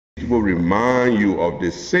people remind you of the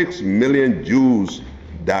 6 million Jews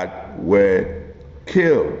that were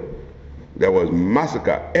killed. There was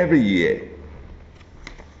massacre every year.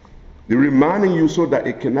 They're reminding you so that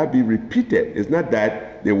it cannot be repeated. It's not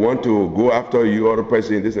that they want to go after you or the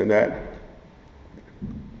person, this and that.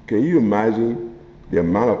 Can you imagine the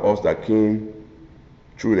amount of us that came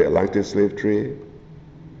through the Atlantic slave trade?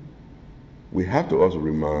 We have to also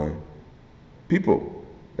remind people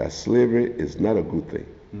that slavery is not a good thing.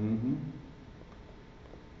 Mm-hmm.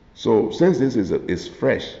 So since this is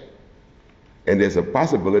fresh, and there's a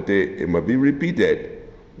possibility it might be repeated,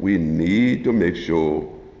 we need to make sure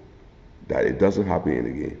that it doesn't happen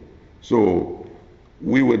again. So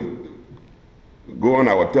we would go on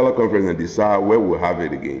our teleconference and decide where we'll have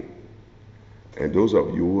it again. And those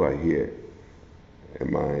of you who are here, and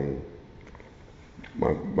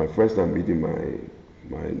my first time meeting my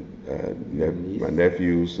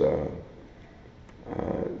nephew's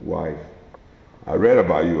wife, I read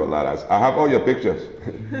about you a lot. I have all your pictures.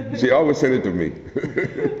 She always sent it to me.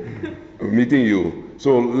 Meeting you.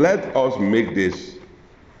 So let us make this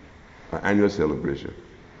an annual celebration.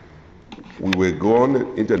 We will go on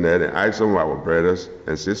the internet and ask some of our brothers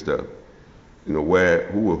and sisters, who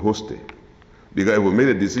will host it. Because if we made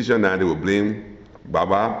a decision now, they will blame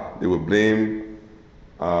Baba, they will blame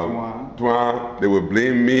Tuan, they will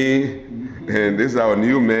blame me, and this is our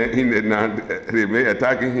new man, they may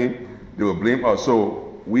attacking him. They will blame us.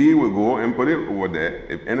 So we will go and put it over there.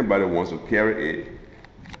 If anybody wants to carry it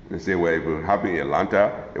and say, well, it will happen in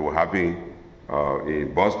Atlanta, it will happen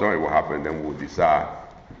in Boston, it will happen, then we'll decide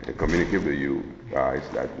and communicate with you guys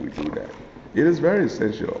that we do that. It is very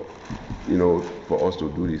essential, for us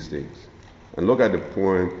to do these things. And look at the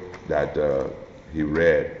poem that he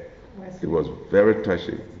read. It was very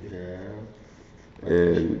touching.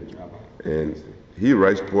 And he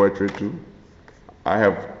writes poetry too. I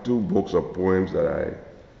have 2 books of poems that I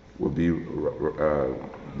will be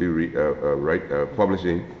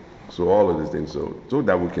publishing. So all of these things, so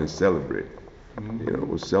that we can celebrate.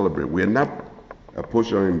 We'll celebrate. We're not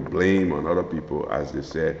pushing blame on other people, as they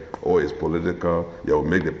said. Oh, it's political. You'll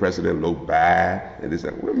make the president look bad, and this.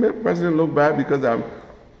 We'll make the president look bad because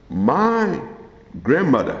my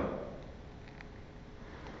grandmother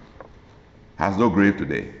has no grave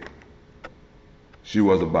today. She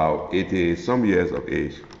was about 80 some years of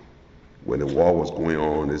age when the war was going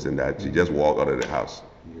on, this and that. She just walked out of the house.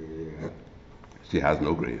 Yeah. She has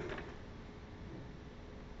no grave.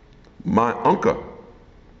 My uncle,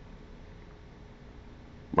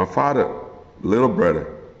 my father, little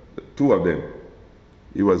brother, 2 of them,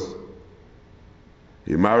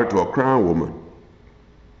 he married to a crown woman.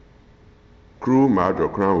 Crew married to a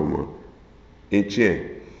crown woman in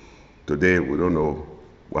Chien. Today we don't know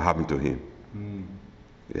what happened to him.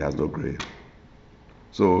 He has no grave.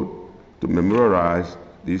 So to memorialize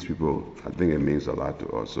these people, I think it means a lot to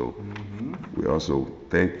us. So we also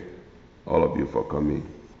thank all of you for coming.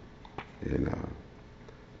 And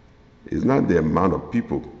it's not the amount of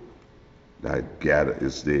people that gather,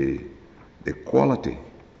 it's the quality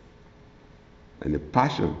and the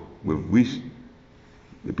passion with which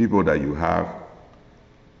the people that you have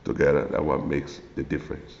together, that's what makes the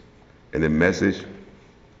difference. And the message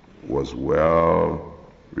was well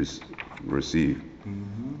received.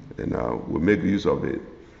 And we'll make use of it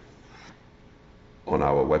on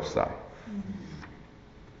our website.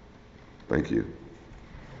 Thank you.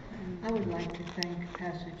 I would like to thank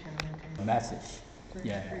Pastor Jonathan. Message.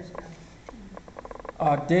 Yeah.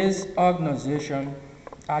 This organization,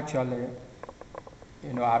 actually,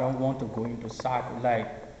 I don't want to go into cycle. Like,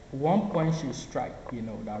 one point she strike,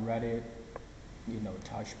 that really,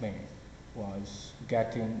 touched me was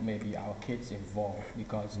getting maybe our kids involved,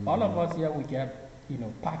 because all of us here, we get,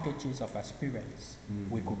 packages of experience.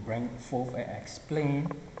 We could bring forth and explain,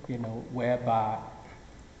 whereby,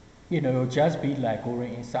 it'll just be like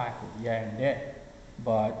going in cycle here and there.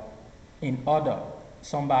 But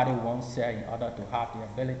somebody once said, in order to have the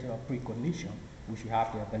ability of precognition, we should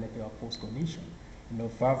have the ability of postcognition.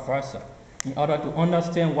 Vice versa. In order to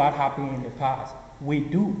understand what happened in the past,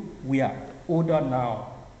 we are older now.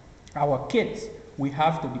 Our kids, we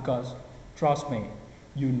have to, because trust me,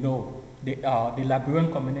 the Liberian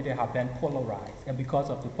community have been polarized, and because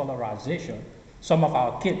of the polarization, some of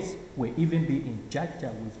our kids will even be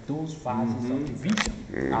injected with those viruses of division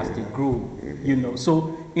as they grow.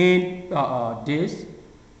 So in this,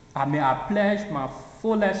 I pledge my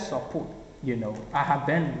fullest support. I have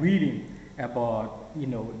been reading about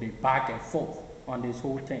the back and forth on this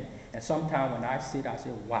whole thing, and sometimes when I sit, I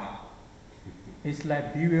say, wow. It's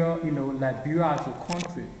Liberia, Liberia as a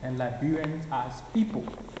country and Liberians as people.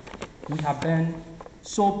 We have been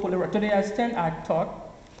so polarized. To the extent I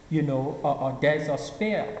thought, there's a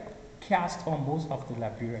spell cast on most of the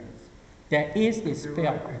Liberians. There is a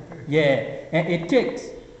spell, yeah, and it takes,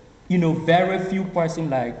 very few person,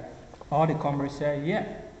 like all the comrades say, yeah,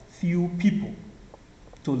 few people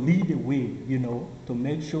to lead the way, to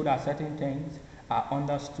make sure that certain things are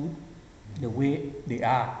understood the way they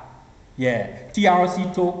are. Yeah,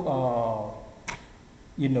 TRC took,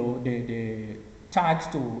 the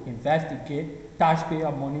charge to investigate.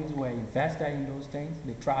 Taxpayer monies were invested in those things.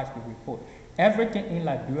 They tried to report. Everything in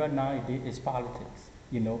Liberia nowadays is politics.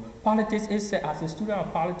 Politics is, as a student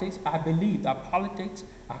of politics, I believe that politics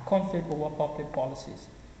are conflict over public policies.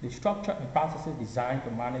 The structure and processes designed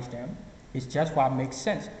to manage them is just what makes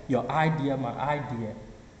sense. Your idea, my idea.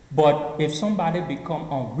 But if somebody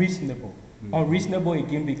become unreasonable, unreasonable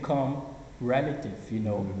again become relative,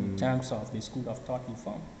 in terms of the school of thought you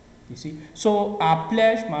form. You see? So I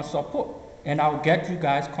pledge my support, and I'll get you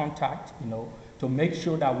guys contact, to make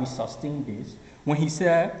sure that we sustain this. When he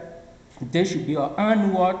said there should be an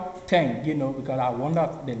annual thing, because I wonder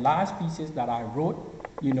the last pieces that I wrote,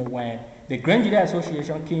 when the Grand Jury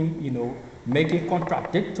Association came, making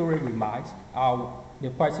contradictory remarks, the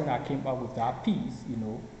person that came up with that piece,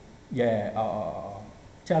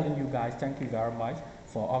 telling you guys thank you very much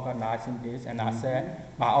for organizing this. And I said,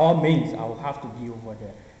 by all means, I will have to be over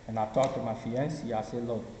there. And I talked to my fiancée, I said,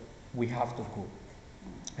 look, we have to go.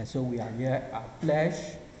 And so we are here. I pledge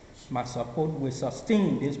my support will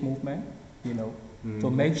sustain this movement, to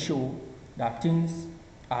make sure that things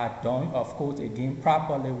are done. Of course, again,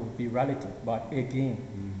 properly will be relative, but again,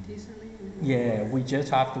 yeah, we just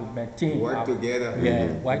have to maintain. Work together.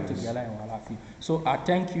 Yeah, work together and what have you. So I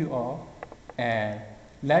thank you all, and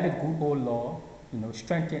let the good old Lord,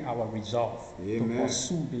 strengthen our resolve to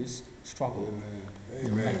pursue this struggle.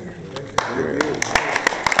 Amen. Amen.